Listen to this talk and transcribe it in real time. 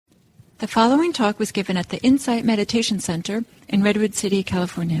The following talk was given at the Insight Meditation Center in Redwood City,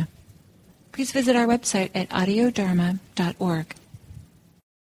 California. Please visit our website at audiodharma.org.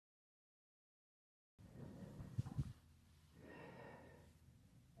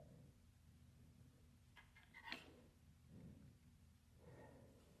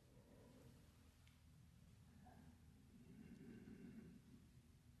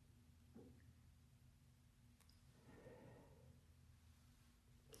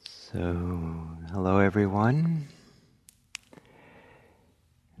 So, hello everyone.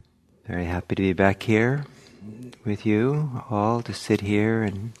 Very happy to be back here with you all to sit here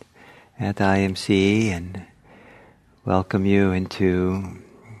and at the IMC and welcome you into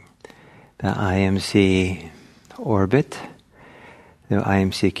the IMC orbit, the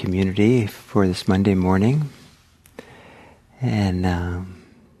IMC community for this Monday morning. And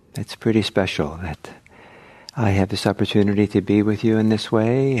it's pretty special that I have this opportunity to be with you in this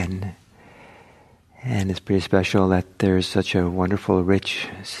way, and it's pretty special that there's such a wonderful, rich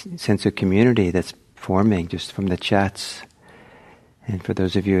sense of community that's forming just from the chats. And for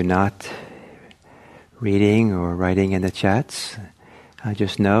those of you not reading or writing in the chats, I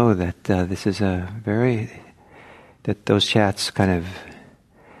just know that this is that those chats kind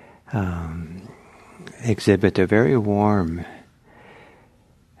of exhibit a very warm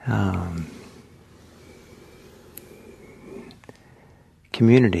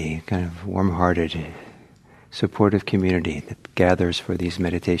community, kind of warm-hearted, supportive community that gathers for these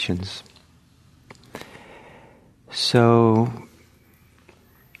meditations. So,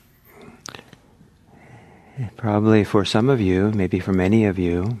 probably for some of you, maybe for many of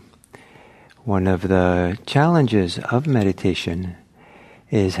you, one of the challenges of meditation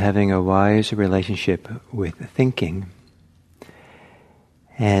is having a wise relationship with thinking.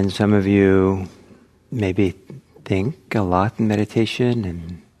 And some of you maybe think a lot in meditation,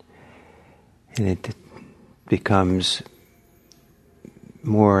 and it becomes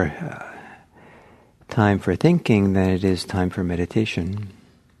more time for thinking than it is time for meditation.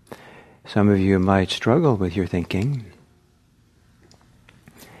 Some of you might struggle with your thinking,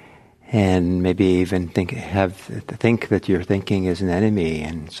 and maybe even think that your thinking is an enemy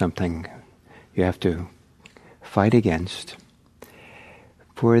and something you have to fight against.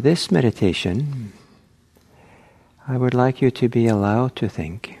 For this meditation, I would like you to be allowed to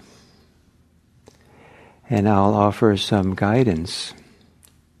think, and I'll offer some guidance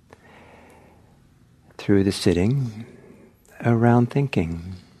through the sitting around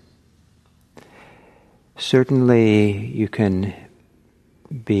thinking. Certainly you can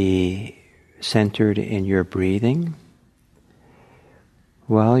be centered in your breathing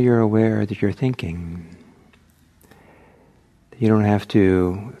while you're aware that you're thinking. You don't have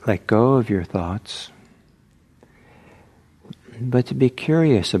to let go of your thoughts, but to be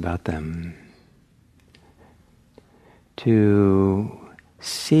curious about them, to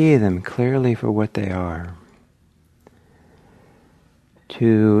see them clearly for what they are,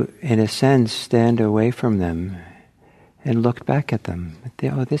 to, in a sense, stand away from them and look back at them.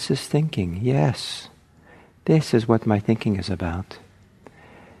 Oh, this is thinking. Yes, this is what my thinking is about.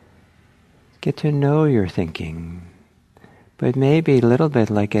 Get to know your thinking, but maybe a little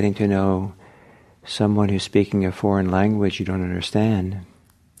bit like getting to know someone who's speaking a foreign language you don't understand.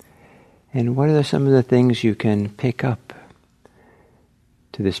 And what are some of the things you can pick up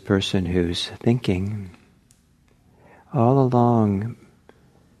to this person who's thinking? All along,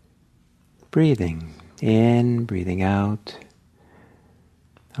 breathing in, breathing out.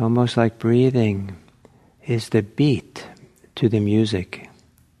 Almost like breathing is the beat to the music.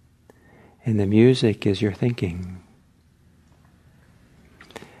 And the music is your thinking.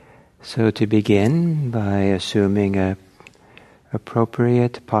 So to begin by assuming a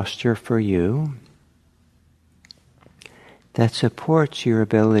appropriate posture for you that supports your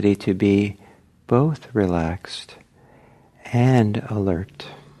ability to be both relaxed and alert.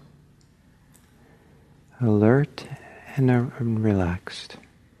 Alert and relaxed.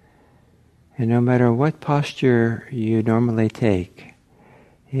 And no matter what posture you normally take,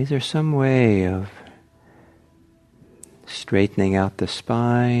 is there some way of straightening out the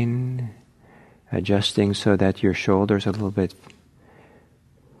spine, adjusting so that your shoulder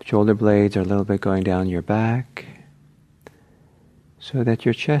blades are a little bit going down your back, so that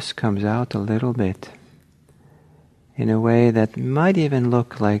your chest comes out a little bit in a way that might even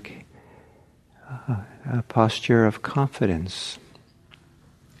look like a posture of confidence.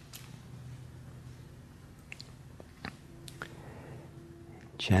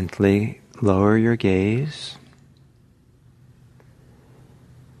 Gently lower your gaze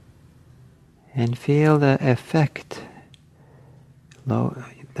and feel the effect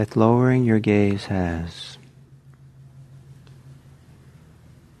that lowering your gaze has.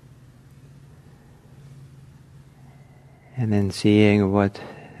 And then seeing what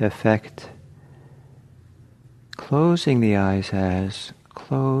effect closing the eyes has.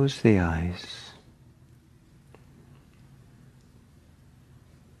 Close the eyes.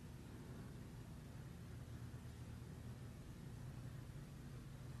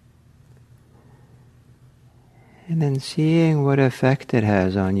 And then seeing what effect it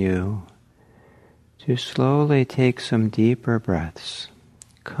has on you to slowly take some deeper breaths,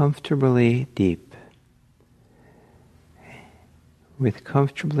 comfortably deep, with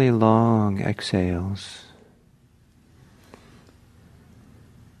comfortably long exhales.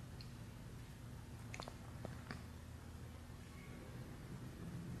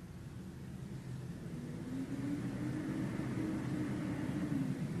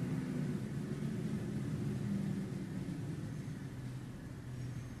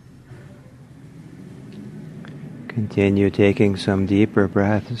 Continue taking some deeper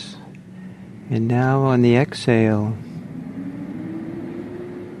breaths. And now on the exhale,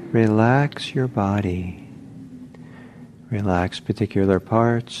 relax your body. Relax particular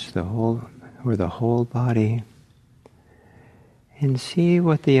parts, the whole body. And see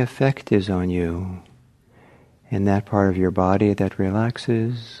what the effect is on you. And that part of your body that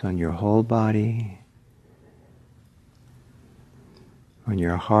relaxes, on your whole body, on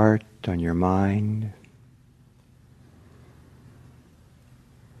your heart, on your mind.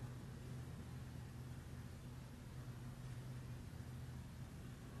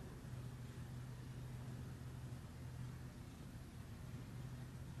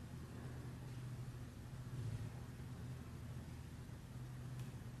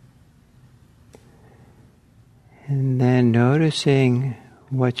 And then noticing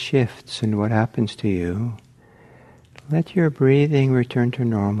what shifts and what happens to you, let your breathing return to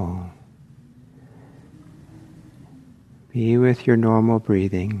normal. Be with your normal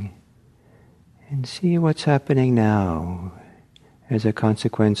breathing and see what's happening now as a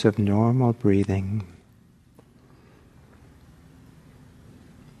consequence of normal breathing.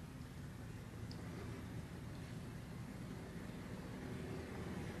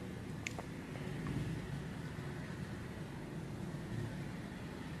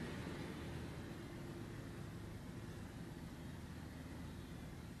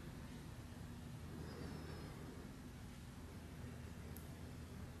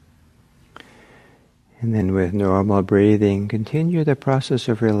 And then with normal breathing, continue the process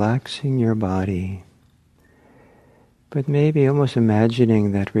of relaxing your body. But maybe almost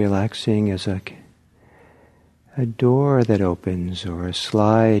imagining that relaxing is like a door that opens or a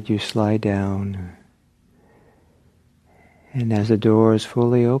slide you slide down. And as the door is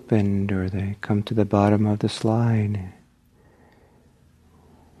fully opened or they come to the bottom of the slide,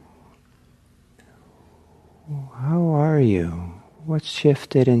 how are you? What's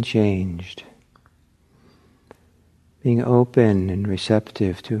shifted and changed? Being open and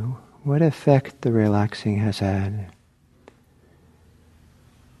receptive to what effect the relaxing has had.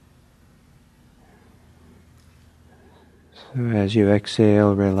 So as you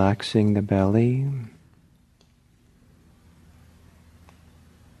exhale, relaxing the belly.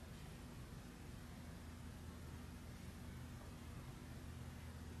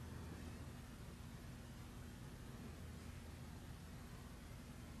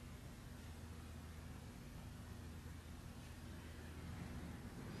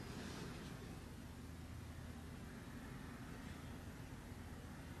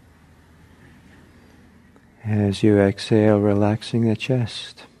 As you exhale, relaxing the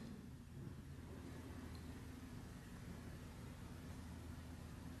chest.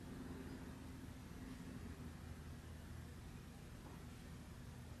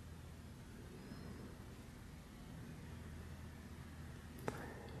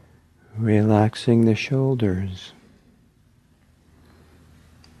 Relaxing the shoulders.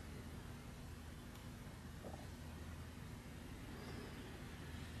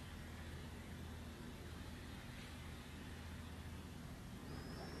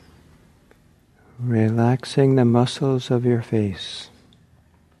 Relaxing the muscles of your face.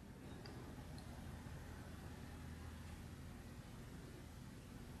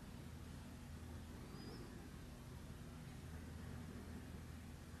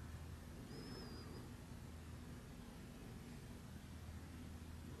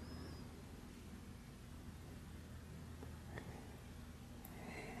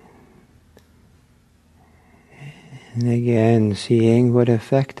 And again, seeing what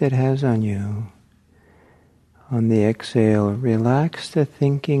effect it has on you. On the exhale, relax the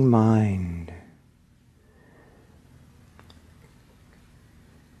thinking mind.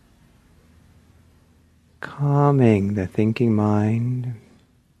 calming the thinking mind.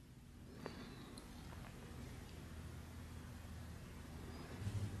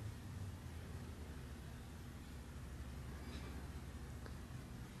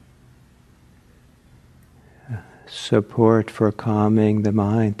 Support for calming the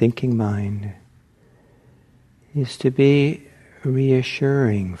mind, thinking mind, is to be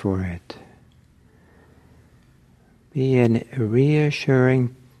reassuring for it. Be a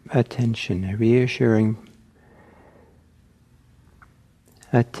reassuring attention, a reassuring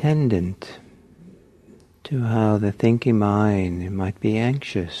attendant to how the thinking mind might be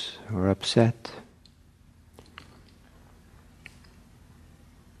anxious or upset.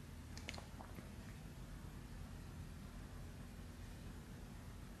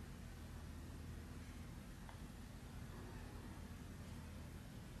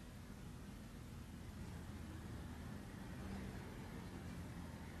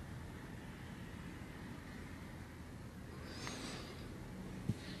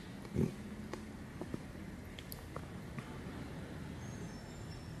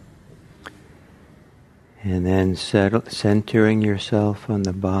 And then centering yourself on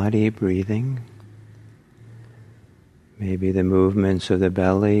the body, breathing. Maybe the movements of the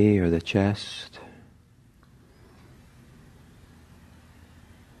belly or the chest.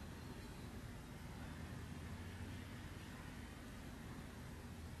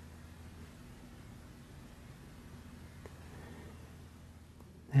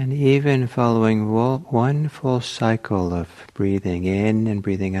 And even following one full cycle of breathing in and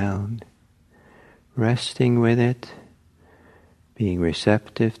breathing out. Resting with it, being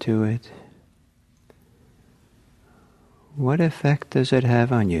receptive to it. What effect does it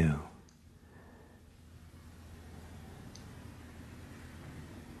have on you?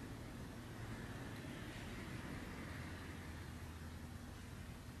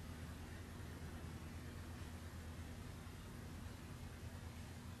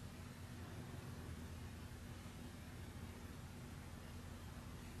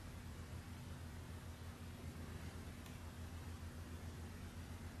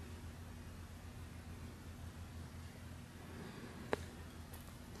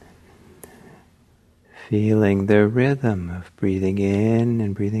 Feeling the rhythm of breathing in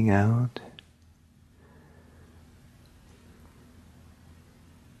and breathing out.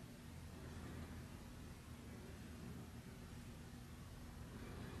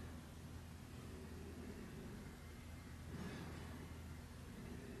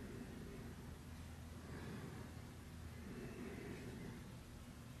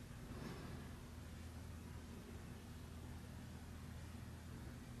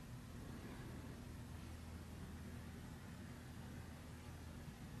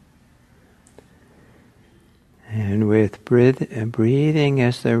 And with breathing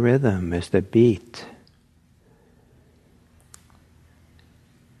as the rhythm, as the beat,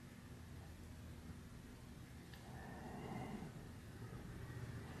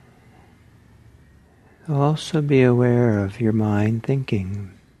 also be aware of your mind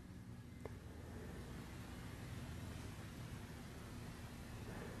thinking.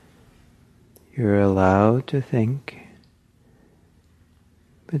 You're allowed to think,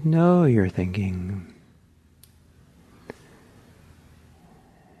 but know you're thinking.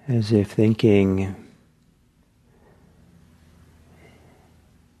 As if thinking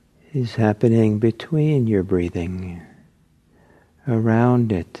is happening between your breathing,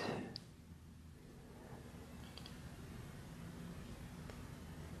 around it.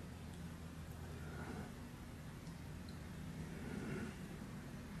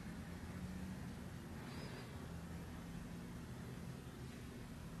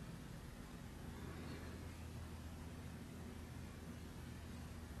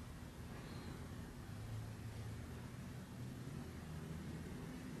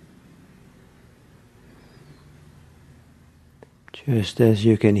 Just as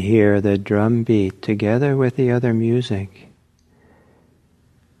you can hear the drum beat together with the other music,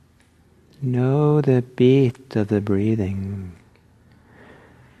 know the beat of the breathing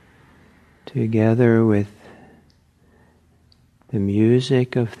together with the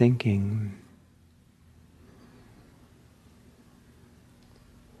music of thinking.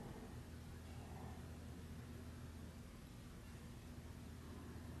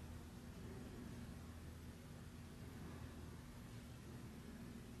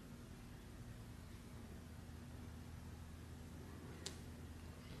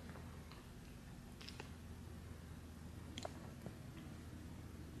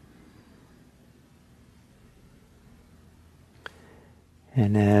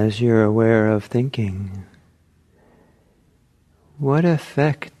 And as you're aware of thinking, what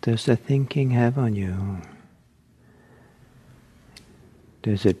effect does the thinking have on you?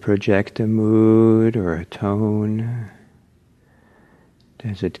 Does it project a mood or a tone?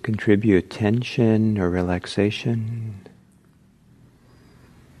 Does it contribute tension or relaxation?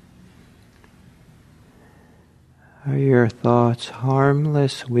 Are your thoughts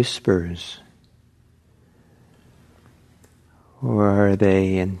harmless whispers? Or are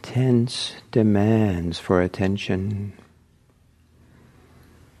they intense demands for attention?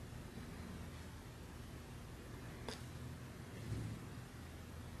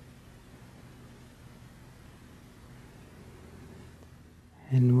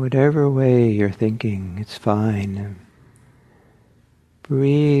 In whatever way you're thinking, it's fine.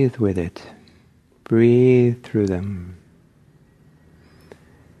 Breathe with it. Breathe through them.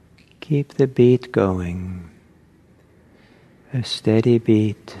 Keep the beat going. A steady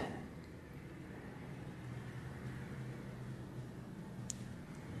beat.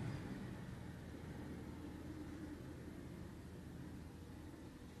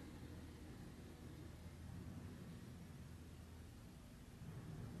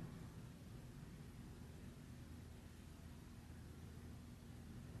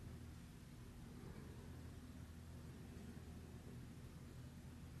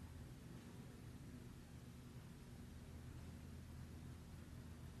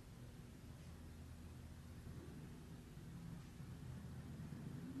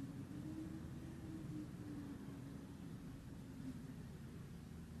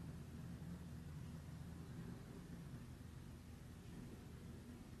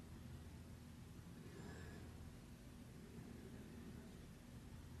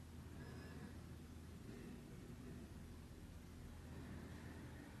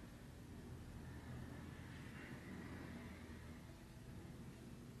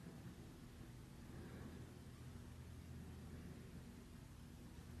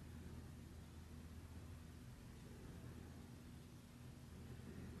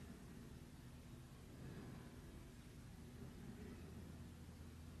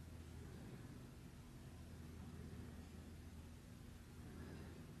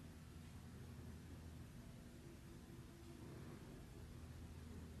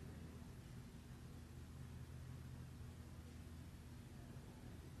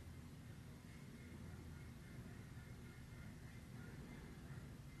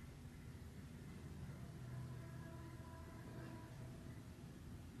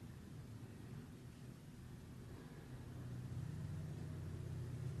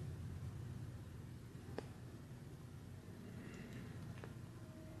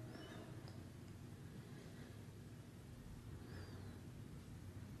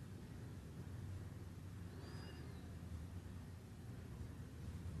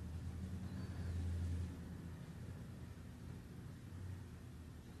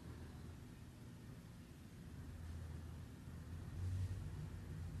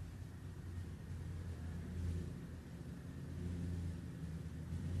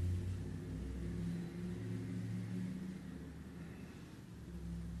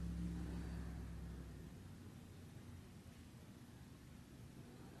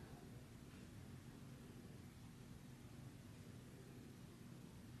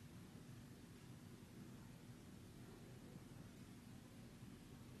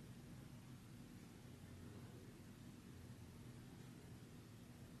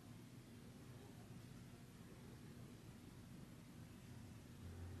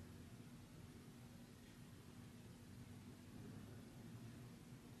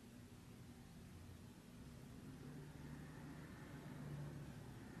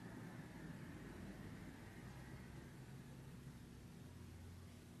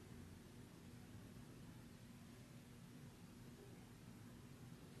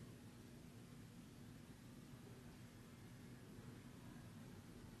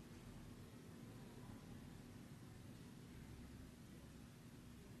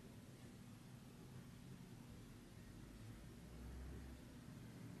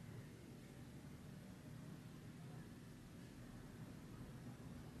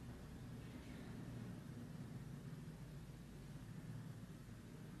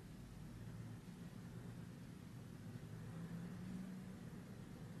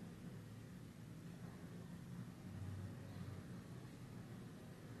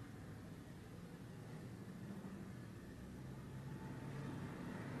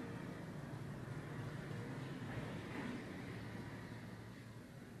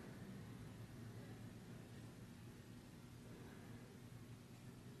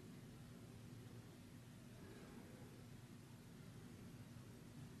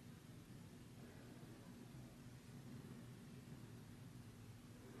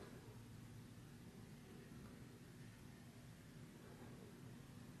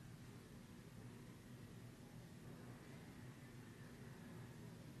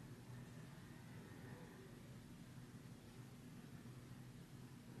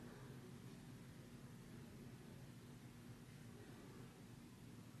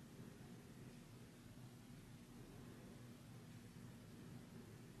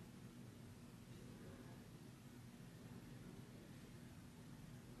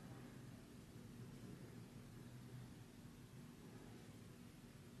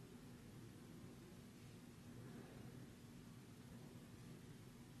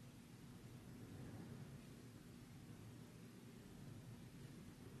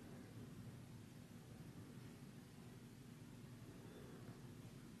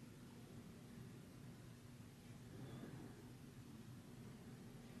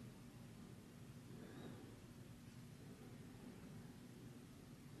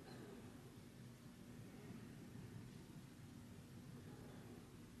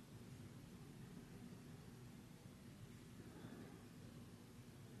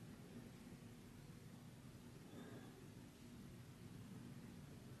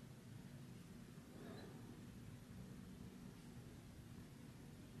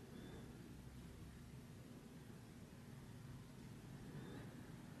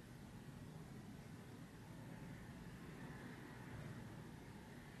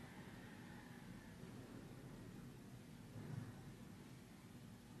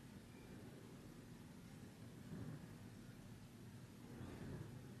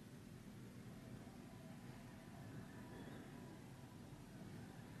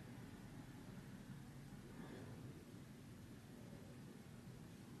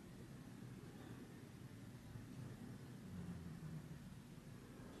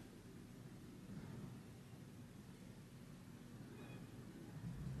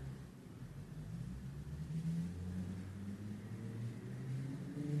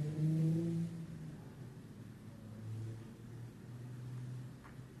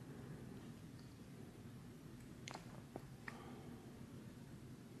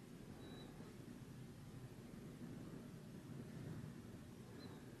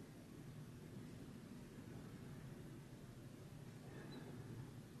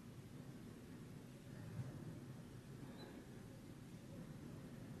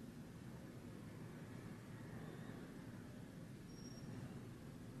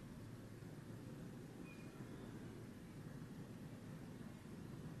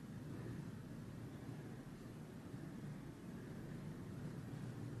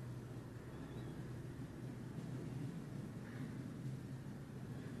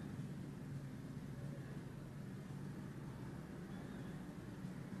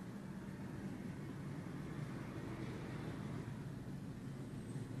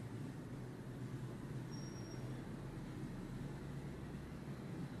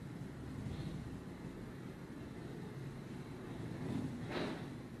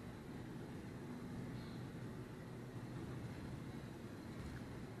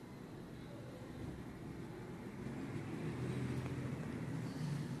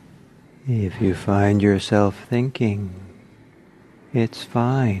 If you find yourself thinking, it's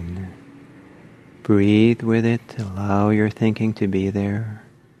fine. Breathe with it, allow your thinking to be there,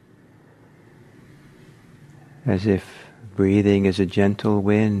 as if breathing is a gentle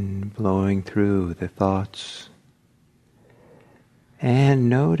wind blowing through the thoughts. And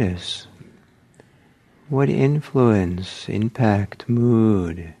notice what influence, impact,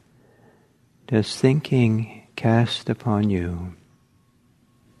 mood does thinking cast upon you?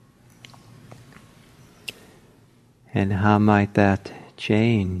 And how might that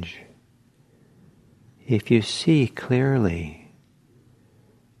change if you see clearly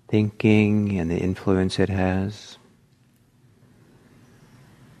thinking and the influence it has?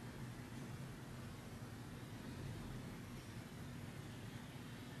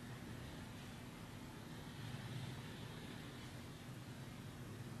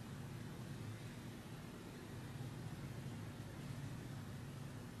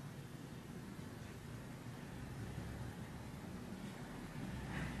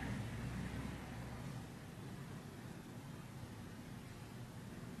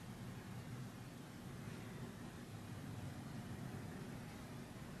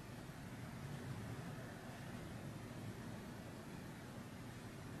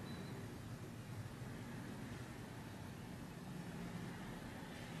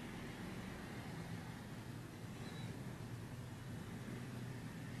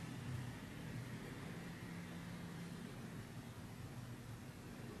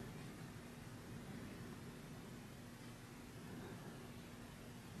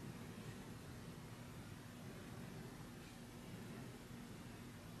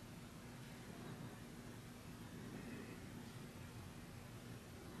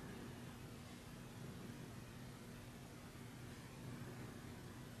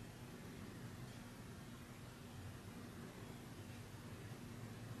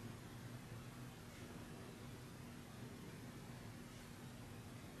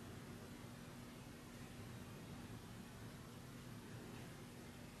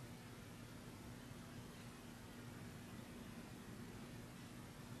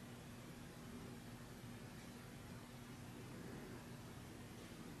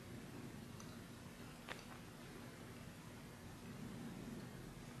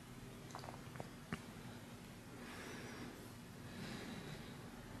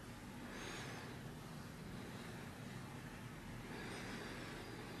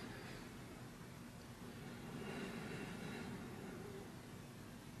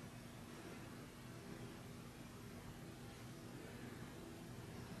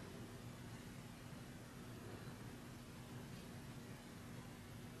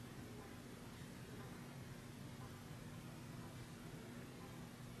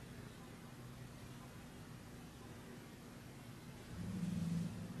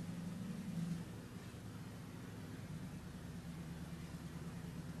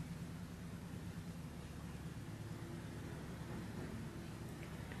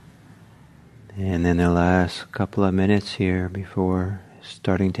 And then the last couple of minutes here before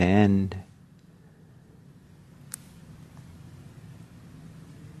starting to end,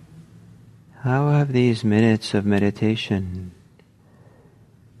 how have these minutes of meditation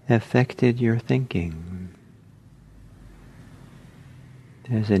affected your thinking?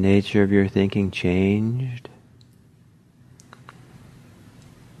 Has the nature of your thinking changed?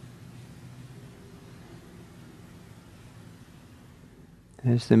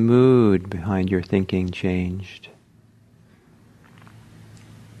 Has the mood behind your thinking changed?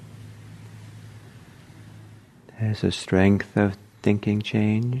 Has the strength of thinking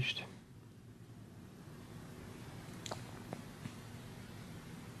changed?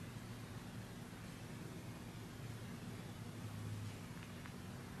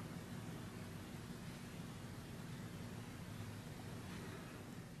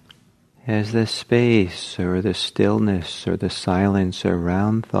 Has the space or the stillness or the silence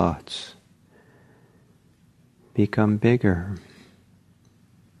around thoughts become bigger?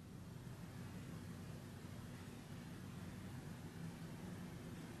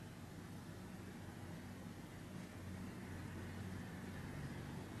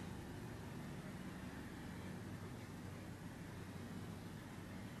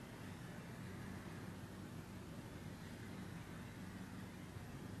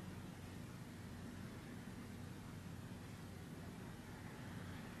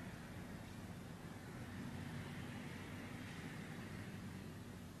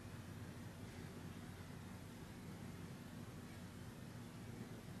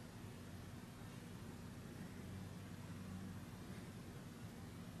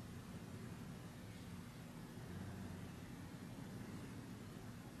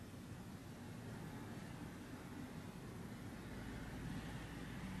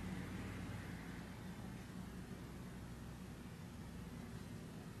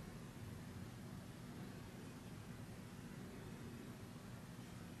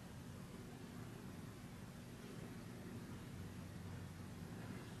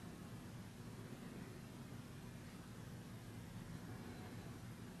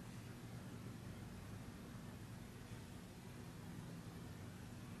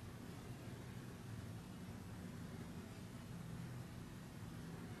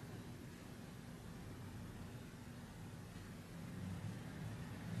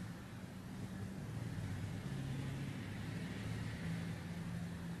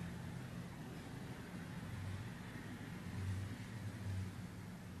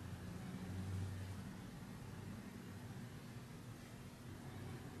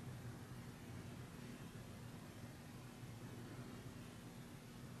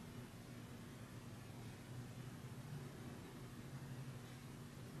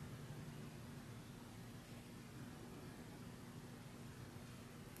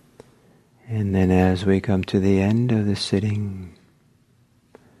 And then as we come to the end of the sitting,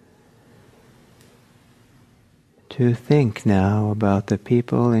 to think now about the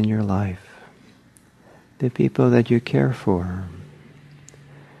people in your life, the people that you care for,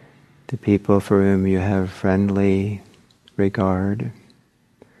 the people for whom you have friendly regard,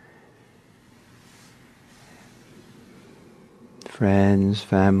 friends,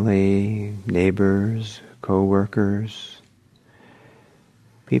 family, neighbors, co-workers,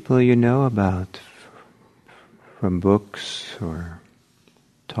 people you know about from books or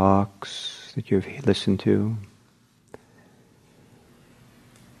talks that you've listened to.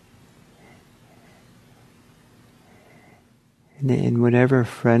 And in whatever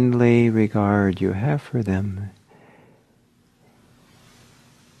friendly regard you have for them,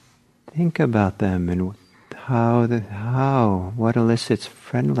 think about them and what elicits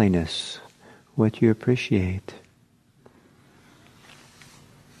friendliness, what you appreciate.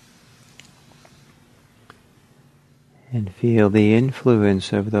 And feel the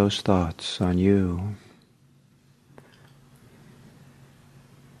influence of those thoughts on you.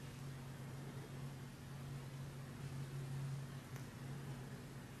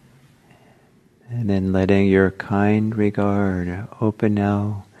 And then letting your kind regard open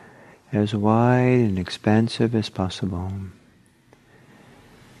now as wide and expansive as possible.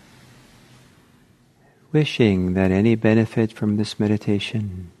 Wishing that any benefit from this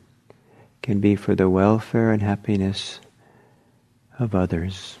meditation can be for the welfare and happiness of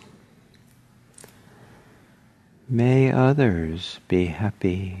others. May others be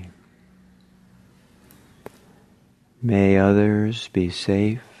happy. May others be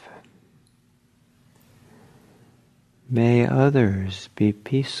safe. May others be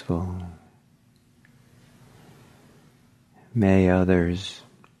peaceful. May others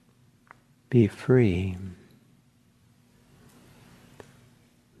be free.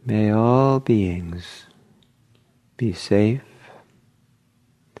 May all beings be safe,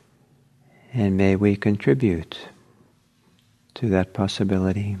 and may we contribute to that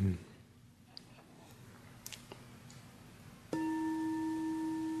possibility.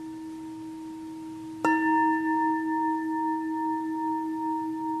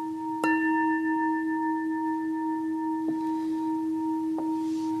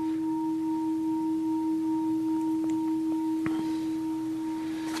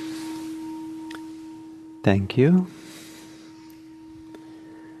 Thank you.